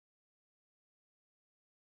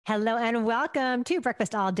Hello and welcome to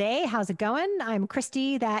Breakfast All Day. How's it going? I'm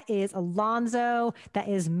Christy. That is Alonzo. That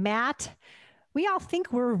is Matt. We all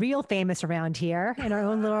think we're real famous around here in our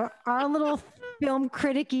little film Oh,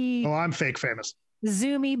 criticky I'm fake famous.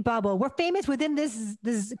 zoomy bubble. We're famous within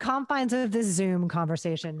this confines of this Zoom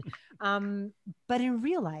conversation. Um, but in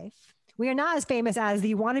real life, we are not as famous as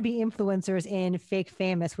the wannabe influencers in Fake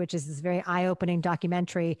Famous, which is this very eye-opening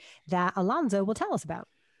documentary that Alonzo will tell us about.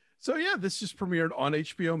 So yeah, this just premiered on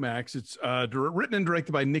HBO Max. It's written and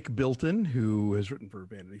directed by Nick Bilton, who has written for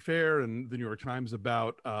Vanity Fair and the New York Times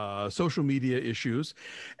about social media issues,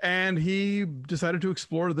 and he decided to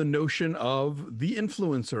explore the notion of the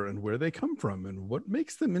influencer and where they come from and what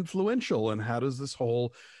makes them influential and how does this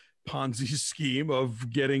whole Ponzi scheme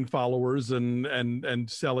of getting followers and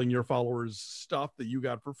selling your followers stuff that you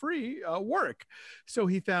got for free work. So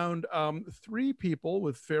he found three people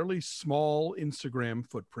with fairly small Instagram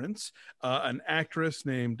footprints: an actress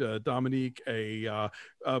named Dominique, a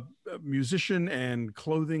musician and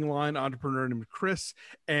clothing line entrepreneur named Chris,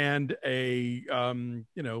 and a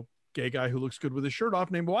gay guy who looks good with his shirt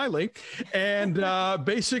off named Wiley, and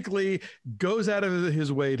basically goes out of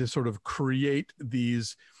his way to sort of create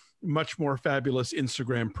these much more fabulous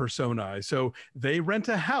Instagram personae. So they rent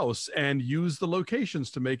a house and use the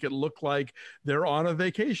locations to make it look like they're on a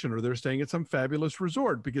vacation or they're staying at some fabulous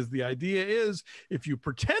resort, because the idea is if you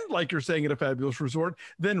pretend like you're staying at a fabulous resort,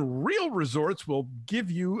 then real resorts will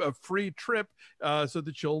give you a free trip so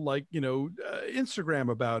that you'll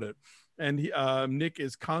Instagram about it. And Nick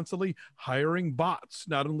is constantly hiring bots,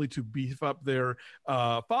 not only to beef up their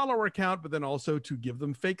follower account, but then also to give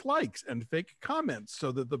them fake likes and fake comments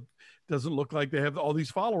so that the doesn't look like they have all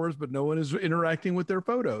these followers, but no one is interacting with their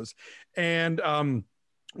photos. And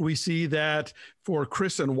we see that for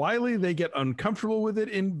Chris and Wiley, they get uncomfortable with it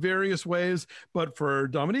in various ways. But for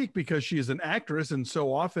Dominique, because she is an actress, and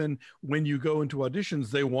so often when you go into auditions,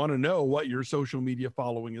 they want to know what your social media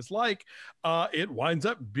following is like, it winds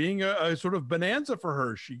up being a sort of bonanza for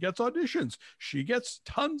her. She gets auditions. She gets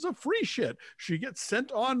tons of free shit. She gets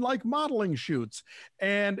sent on like modeling shoots.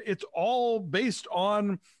 And it's all based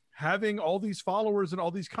on having all these followers and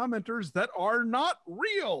all these commenters that are not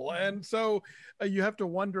real. And so you have to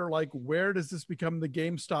wonder, like, where does this become the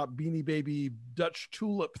GameStop Beanie Baby Dutch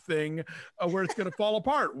Tulip thing where it's going to fall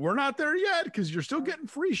apart? We're not there yet, because you're still getting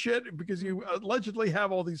free shit because you allegedly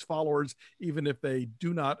have all these followers, even if they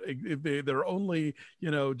do not, if they're only,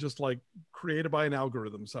 just like created by an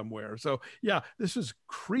algorithm somewhere. So yeah, this is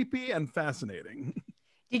creepy and fascinating.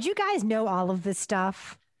 Did you guys know all of this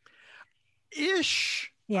stuff? Ish.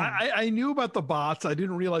 Yeah. I knew about the bots. I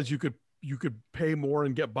didn't realize you could pay more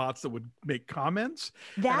and get bots that would make comments.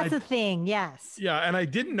 That's the thing. Yes. Yeah. And I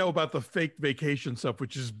didn't know about the fake vacation stuff,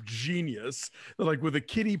 which is genius. Like with a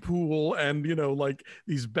kiddie pool and, like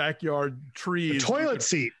these backyard trees. The toilet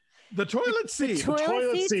seat. The toilet seat. The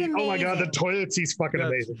toilet seat. Oh my God, the toilet seat's fucking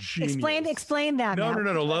That's amazing. Genius. Explain that. No, Matt.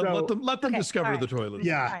 no. Let them Okay, discover right. the toilet.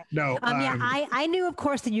 Yeah, Right. no. I knew, of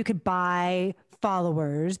course, that you could buy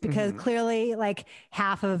followers because clearly, like,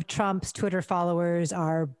 half of Trump's Twitter followers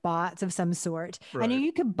are bots of some sort. I knew Right.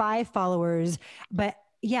 you could buy followers, but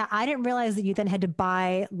yeah, I didn't realize that you then had to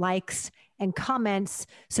buy likes and comments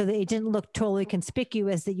so that it didn't look totally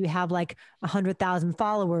conspicuous that you have like 100,000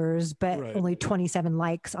 followers, but Right. only 27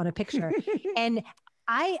 likes on a picture. And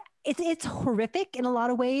it's horrific in a lot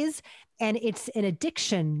of ways, and it's an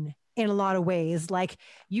addiction in a lot of ways. Like,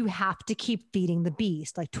 you have to keep feeding the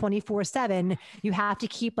beast, like 24/7. You have to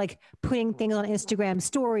keep like putting things on Instagram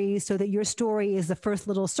stories so that your story is the first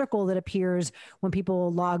little circle that appears when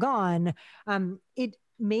people log on. It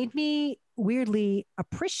made me weirdly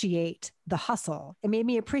appreciate the hustle. It made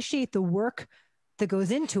me appreciate the work that goes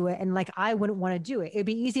into it. And like, I wouldn't want to do it. It'd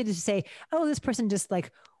be easy to say, oh, this person just like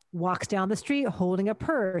walks down the street holding a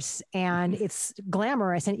purse and it's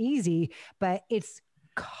glamorous and easy, but it's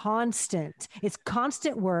constant. It's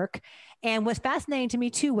constant work. And what's fascinating to me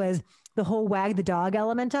too was the whole wag the dog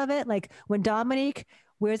element of it. Like, when Dominique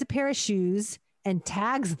wears a pair of shoes and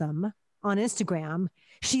tags them on Instagram,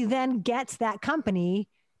 she then gets that company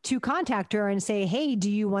to contact her and say, hey,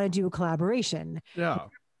 do you want to do a collaboration? Yeah.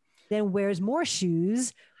 Then wears more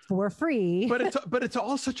shoes for free. But it's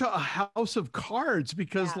all such a house of cards,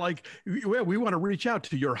 because like we want to reach out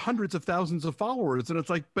to your hundreds of thousands of followers, and it's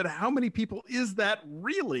like, but how many people is that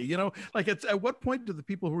really? Like, it's at what point do the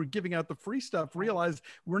people who are giving out the free stuff realize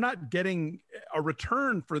we're not getting a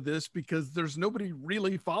return for this because there's nobody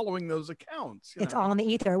really following those accounts? It's all in the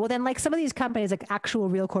ether. Well, then, like, some of these companies, like actual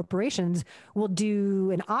real corporations, will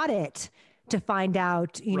do an audit to find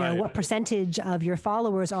out, what percentage of your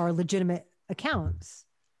followers are legitimate accounts.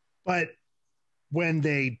 But when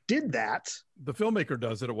they did that, The filmmaker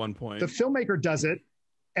does it at one point. the filmmaker does it,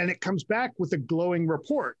 and it comes back with a glowing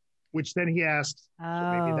report, which then he asks, so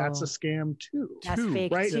maybe that's a scam too. That's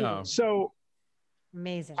fake right? too. Yeah. So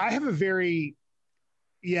Amazing. I have a very,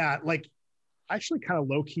 like, I actually kind of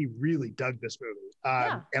low key really dug this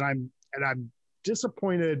movie, and I'm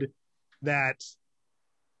disappointed that,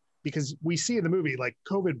 because we see in the movie, like,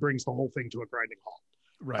 COVID brings the whole thing to a grinding halt.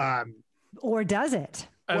 Right. Or does it?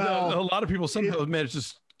 And well, a lot of people somehow manage to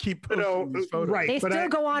just keep posting these photos. right. They but still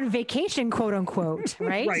go on vacation, quote unquote,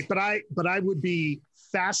 right? Right. But I would be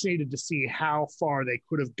fascinated to see how far they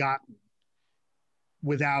could have gotten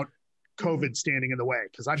without COVID standing in the way,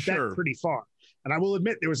 because I bet pretty far. And I will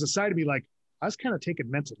admit, there was a side of me like, I was kind of taking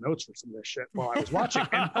mental notes for some of this shit while I was watching.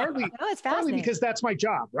 And partly because that's my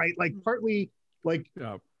job, right? Like, partly like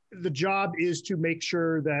the job is to make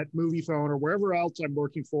sure that MoviePhone or wherever else I'm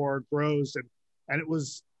working for grows.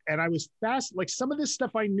 And I was fast, like, some of this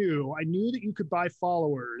stuff I knew that you could buy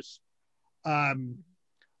followers.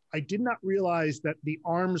 I did not realize that the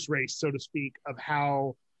arms race, so to speak, of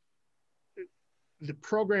how the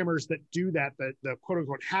programmers that do that, the quote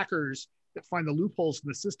unquote hackers that find the loopholes in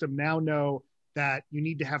the system, now know that you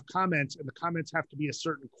need to have comments, and the comments have to be a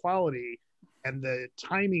certain quality, and the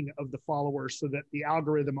timing of the followers, so that the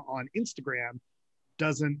algorithm on Instagram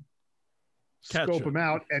doesn't scope them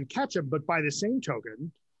out and catch them. But by the same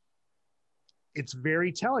token, it's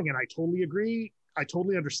very telling, and I totally agree. I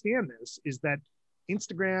totally understand this, is that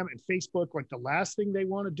Instagram and Facebook, like, the last thing they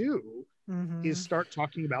want to do is start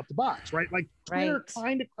talking about the bots, right? Like, Twitter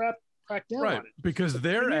kind of crack down on it. Because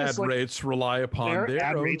their ad rates rely upon their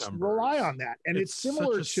ad own rates numbers. rely on that. And it's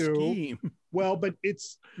similar to, well, but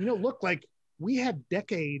it's, look, like, we had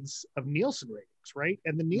decades of Nielsen ratings, right?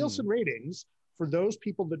 And the Nielsen ratings, for those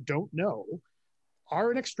people that don't know,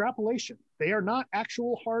 are an extrapolation. They are not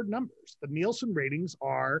actual hard numbers. The Nielsen ratings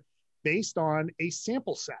are based on a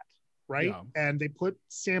sample set, right? Yeah. And they put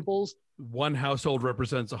samples. One household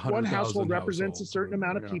represents 100,000. One household represents a certain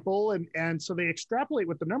amount of people. And so they extrapolate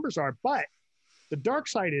what the numbers are. But the dark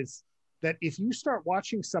side is that if you start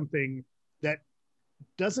watching something that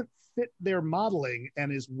doesn't fit their modeling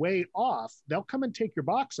and is way off, they'll come and take your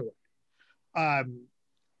box away.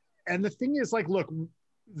 And the thing is, like, look,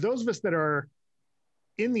 those of us that are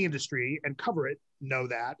in the industry and cover it know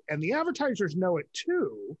that, and the advertisers know it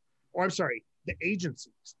too. Or I'm sorry, the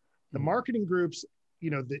agencies, the marketing groups,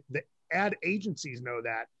 the ad agencies know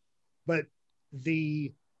that, but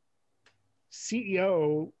the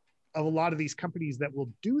CEO of a lot of these companies that will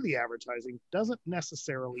do the advertising doesn't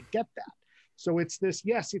necessarily get that. So it's this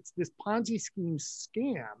Ponzi scheme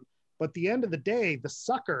scam, but at the end of the day, the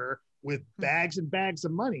sucker with bags and bags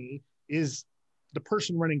of money is the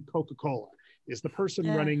person running Coca-Cola, is the person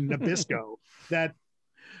running Nabisco, that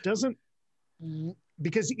doesn't,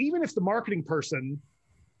 because even if the marketing person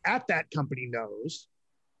at that company knows,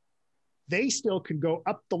 they still can go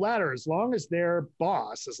up the ladder as long as their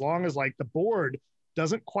boss, as long as, like, the board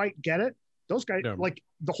doesn't quite get it. Those guys, like,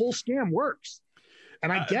 the whole scam works.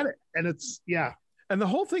 And I get it. And it's, And the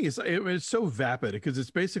whole thing is, it's so vapid because it's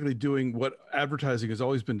basically doing what advertising has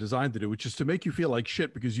always been designed to do, which is to make you feel like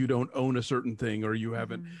shit because you don't own a certain thing or you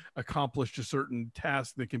haven't accomplished a certain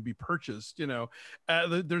task that can be purchased.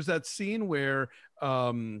 There's that scene where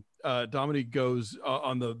Dominique goes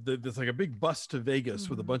on there's like a big bus to Vegas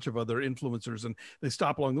with a bunch of other influencers, and they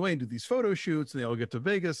stop along the way and do these photo shoots, and they all get to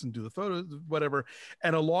Vegas and do the photos, whatever.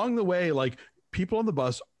 And along the way, like, people on the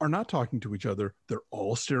bus are not talking to each other. They're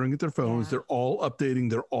all staring at their phones. They're all updating.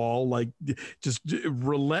 They're all, like, just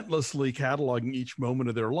relentlessly cataloging each moment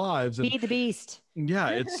of their lives. And Feed the beast. Yeah,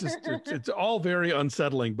 it's just it's all very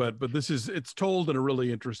unsettling, but it's told in a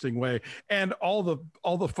really interesting way. And all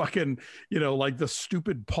the fucking, like, the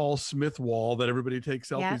stupid Paul Smith wall that everybody takes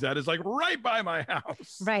selfies at is, like, right by my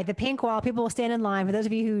house. Right, the pink wall. People will stand in line. For those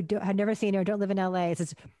of you who have never seen it or don't live in LA, it's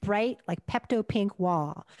this bright, like, Pepto pink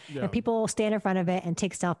wall, and people will stand in front of it and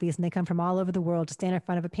take selfies. And they come from all over the world to stand in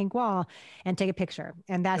front of a pink wall and take a picture.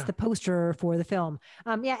 And that's the poster for the film.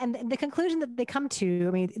 And the conclusion that they come to,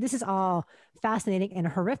 I mean, this is all fascinating and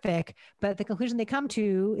horrific, but the conclusion they come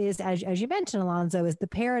to is, as you mentioned, Alonzo, is the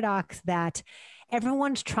paradox that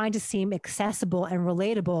everyone's trying to seem accessible and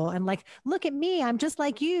relatable and, like, look at me, I'm just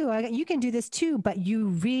like you. You can do this too, but you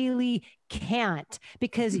really can't,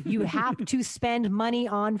 because you have to spend money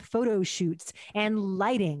on photo shoots and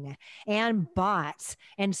lighting and bots.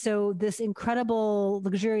 And so this incredible,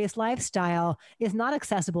 luxurious lifestyle is not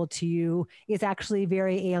accessible to you, is actually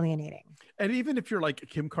very alienating. And even if you're like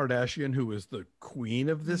Kim Kardashian, who is the queen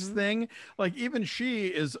of this thing, like, even she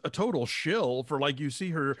is a total shill for, like, you see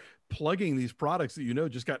her plugging these products that, you know,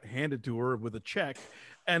 just got handed to her with a check.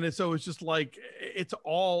 And so it's just like, it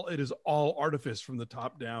is all artifice from the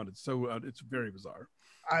top down. It's so, it's very bizarre.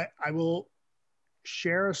 I will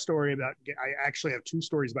share a story about, I actually have 2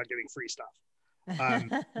 stories about getting free stuff.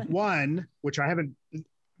 One, which I haven't,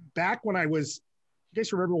 back when I was, you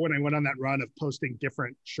guys remember when I went on that run of posting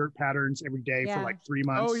different shirt patterns every day for like 3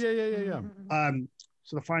 months? Oh, yeah.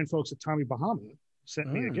 So the fine folks at Tommy Bahama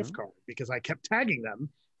sent me a gift card because I kept tagging them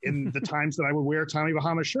in the times that I would wear Tommy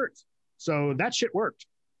Bahama shirts. So that shit worked.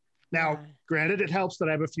 Now, granted, it helps that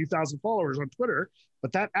I have a few thousand followers on Twitter,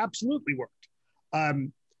 but that absolutely worked.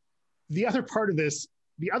 The other part of this,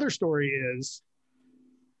 the other story is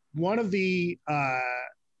one of the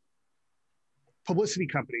publicity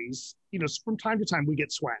companies, you know, from time to time we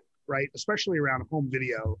get swag, right? Especially around home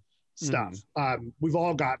video stuff. We've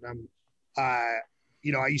all gotten them.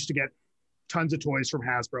 You know, I used to get tons of toys from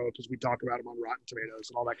Hasbro because we talk about them on Rotten Tomatoes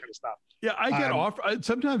and all that kind of stuff. Yeah, I get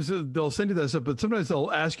sometimes they'll send you that stuff, but sometimes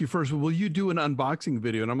they'll ask you first, well, will you do an unboxing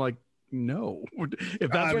video? And I'm like, no.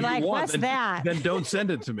 If that's what you want, then don't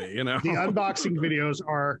send it to me, you know? The unboxing videos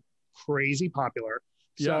are crazy popular.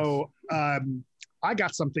 So I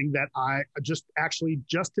got something that I just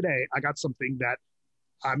today, I got something that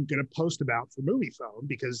I'm going to post about for Movie Phone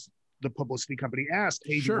because the publicity company asked,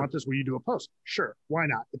 hey, do you want this? Will you do a post? Sure. Why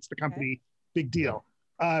not? It's the company. Big deal.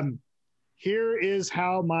 Here is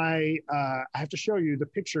how I have to show you the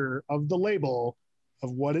picture of the label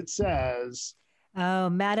of what it says. Oh,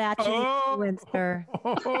 Matt Atchie, influencer.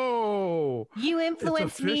 Oh, you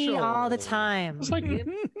influence me all the time. It's like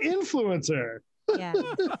influencer. Yeah.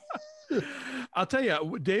 I'll tell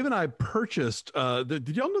you, Dave and I purchased, did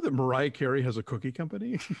y'all know that Mariah Carey has a cookie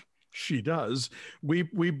company? She does. We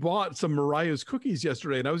bought some Mariah's cookies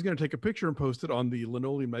yesterday, and I was going to take a picture and post it on the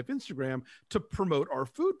Linoleum Life Instagram to promote our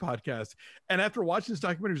food podcast. And after watching this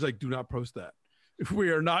documentary, he's like, do not post that.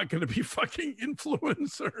 We are not going to be fucking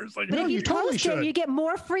influencers. Like, but if you post it, you get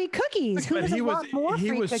more free cookies. Who doesn't want more free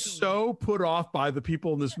cookies? He was so put off by the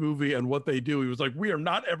people in this movie and what they do. He was like, we are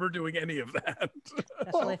not ever doing any of that.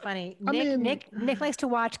 That's really funny. Nick likes to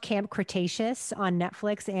watch Camp Cretaceous on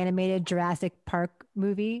Netflix, the animated Jurassic Park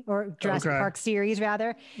movie, or Jurassic Park series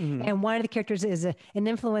rather. And one of the characters is an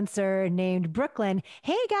influencer named Brooklyn.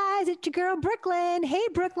 Hey guys, it's your girl Brooklyn. Hey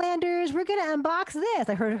Brooklanders, we're going to unbox this.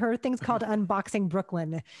 I heard her thing's called Unboxing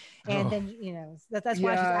Brooklyn. And then, you know, that's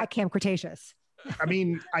why she's at Camp Cretaceous. I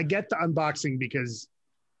mean, I get the unboxing because,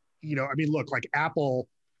 you know, I mean, look, like Apple,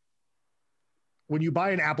 when you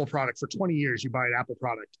buy an Apple product for 20 years, you buy an Apple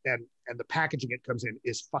product and the packaging it comes in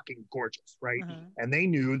is fucking gorgeous, right? And they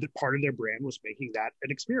knew that part of their brand was making that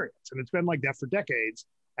an experience. And it's been like that for decades.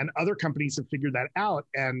 And other companies have figured that out.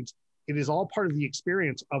 And it is all part of the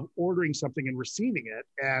experience of ordering something and receiving it.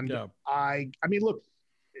 And I mean, look,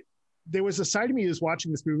 there was a side of me who was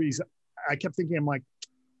watching this movie. I kept thinking, I'm like,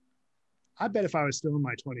 I bet if I was still in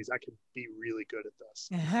my 20s, I could be really good at this.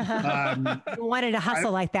 You wanted to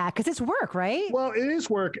hustle like that because it's work, right? Well, it is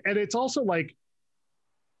work. And it's also like,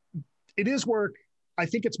 it is work. I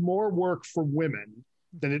think it's more work for women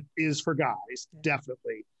than it is for guys,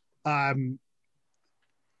 definitely.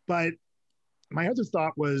 But my other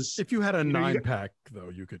thought was... If you had a 9-pack, though,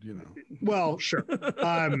 you could, you know. Well, sure.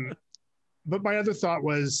 But my other thought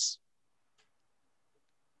was,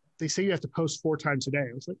 they say you have to post 4 times a day.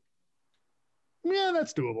 I was like, yeah,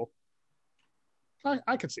 that's doable.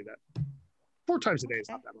 I can see that. 4 times a day is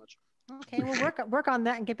not that much. Okay, well, work on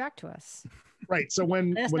that and get back to us. Right. So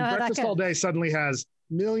when Breakfast All Day suddenly has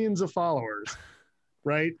millions of followers,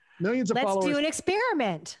 right? Millions of followers. Let's do an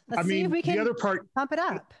experiment. Let's see if we can pump it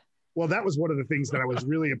up. Well, that was one of the things that I was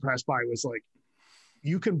really impressed by was like,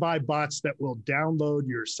 you can buy bots that will download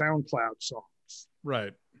your SoundCloud songs.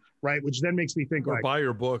 Right. Right. Which then makes me think or buy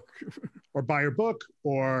your book. Or buy your book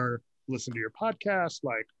or listen to your podcast.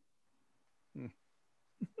 Like,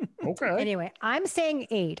 okay. Anyway, I'm saying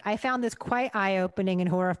 8. I found this quite eye-opening and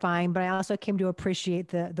horrifying, but I also came to appreciate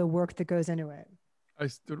the work that goes into it.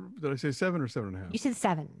 Did I say 7 or 7.5? You said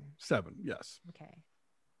 7. 7, yes. Okay.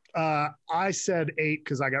 I said 8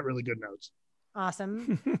 because I got really good notes.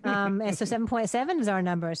 Awesome. And so 7.7 is our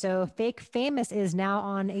number. So Fake Famous is now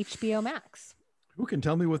on HBO Max. Who can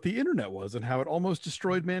tell me what the internet was and how it almost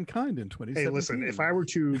destroyed mankind in 2017? Hey, listen, if I were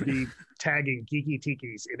to be tagging Geeky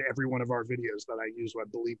Tikis in every one of our videos that I use,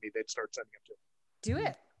 believe me, they'd start sending them to me. Do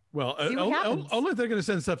it. Well, only if they're going to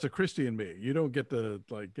send stuff to Christy and me. You don't get to,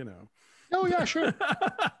 like, you know. Oh, yeah, sure.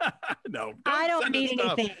 No, I don't need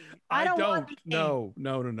anything. I don't want anything.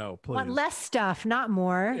 No, please. Want less stuff, not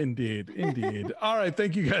more. Indeed. All right.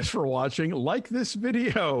 Thank you guys for watching. Like this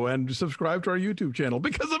video and subscribe to our YouTube channel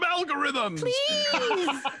because of algorithms.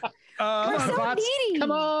 Please. Come on, so bots. needy.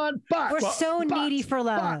 Come on, bots. We're so needy for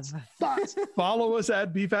love. Bots. Follow us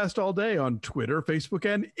at BeFast All Day on Twitter, Facebook,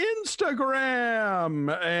 and Instagram.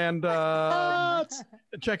 And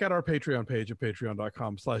check out our Patreon page at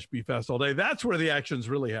patreon.com/BeFastAllDay. That's where the action's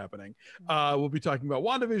really happening. We'll be talking about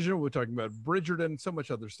WandaVision. We'll be talking about Bridgerton, so much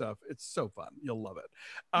other stuff. It's so fun. You'll love it.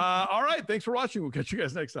 All right. Thanks for watching. We'll catch you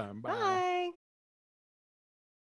guys next time. Bye. Bye.